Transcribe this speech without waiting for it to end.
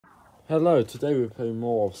Hello, today we're playing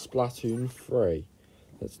more of Splatoon 3.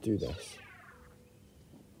 Let's do this.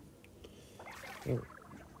 Oh.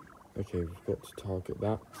 Okay, we've got to target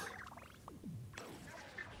that.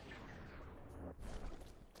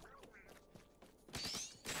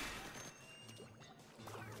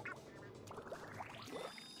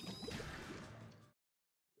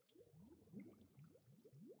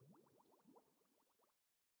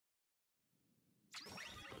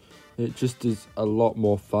 It just is a lot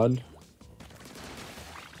more fun.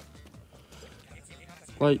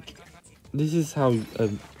 Like, this is how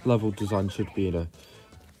level design should be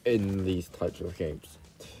in these types of games.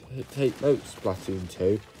 Take note, Splatoon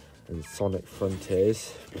 2 and Sonic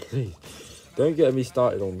Frontiers. Please, don't get me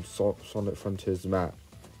started on Sonic Frontiers map.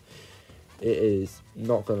 It is,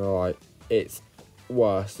 not gonna lie, it's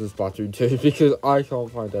worse than Splatoon 2 because I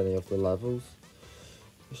can't find any of the levels.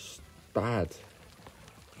 It's just bad.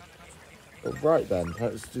 But right then,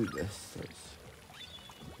 let's do this. Let's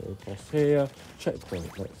go across here.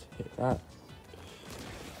 Checkpoint, let's hit that.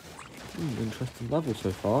 Interesting level so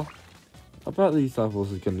far. I bet these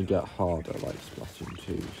levels are going to get harder like Splatoon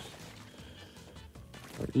 2's.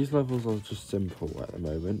 Like, these levels are just simple at the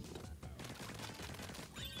moment.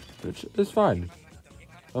 Which is fine.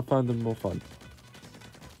 I find them more fun.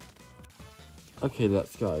 Okay,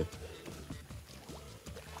 let's go.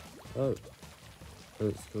 Oh.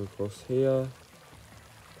 Let's go across here.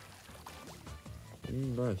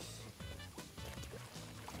 Nice.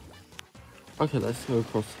 Okay, let's go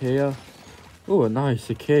across here. Oh, nice,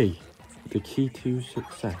 a key. The key to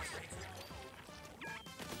success.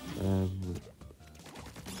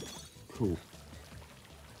 Cool.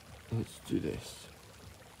 Let's do this.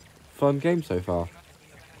 Fun game so far.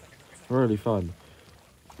 Really fun.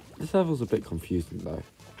 This level's a bit confusing though.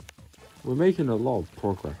 We're making a lot of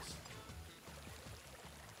progress.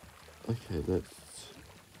 Okay, let's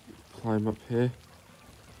climb up here.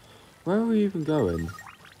 Where are we even going?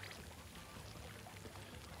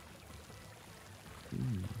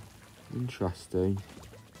 Interesting.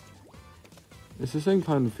 It's the same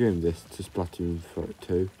kind of game, this, to Splatoon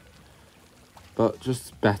 2. But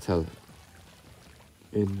just better.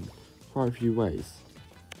 In quite a few ways.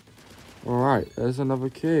 Alright, there's another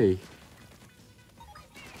key.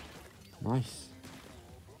 Nice.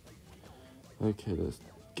 Okay, let's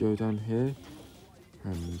go down here.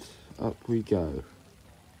 And up we go.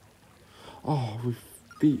 Oh, we've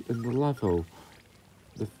beaten the level.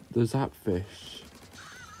 The Zapfish.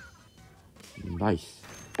 Nice.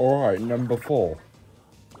 Alright, number 4.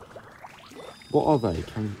 What are they?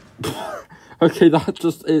 Okay, that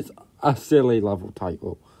just is a silly level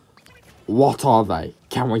title. What are they?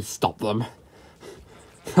 Can we stop them?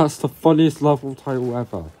 That's the funniest level title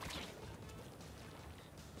ever.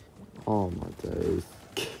 Oh my days.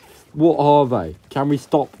 What are they? Can we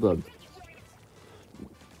stop them?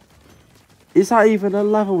 Is that even a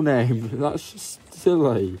level name? That's just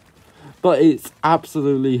silly. But it's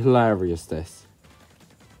absolutely hilarious, this.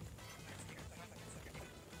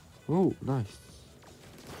 Oh, nice.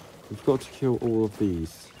 We've got to kill all of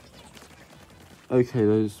these. Okay,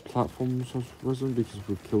 those platforms have risen because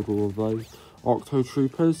we've killed all of those Octo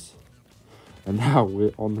Troopers. And now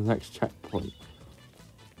we're on the next checkpoint.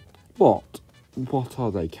 What? What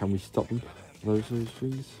are they? Can we stop them? Those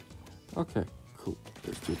things? Okay, cool.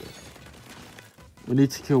 Let's do this. We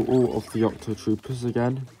need to kill all of the Octo Troopers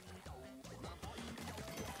again.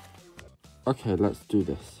 Okay, let's do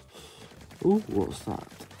this. Ooh, what's that?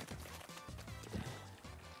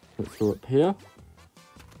 Let's go up here.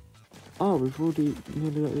 Oh, we've already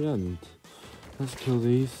nearly at the end. Let's kill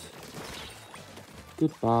these.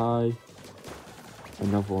 Goodbye.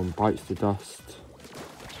 Another one bites the dust.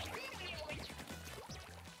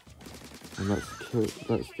 And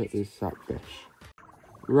let's get this Zapfish.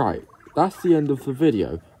 Right, that's the end of the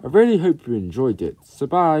video. I really hope you enjoyed it. So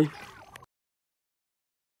bye.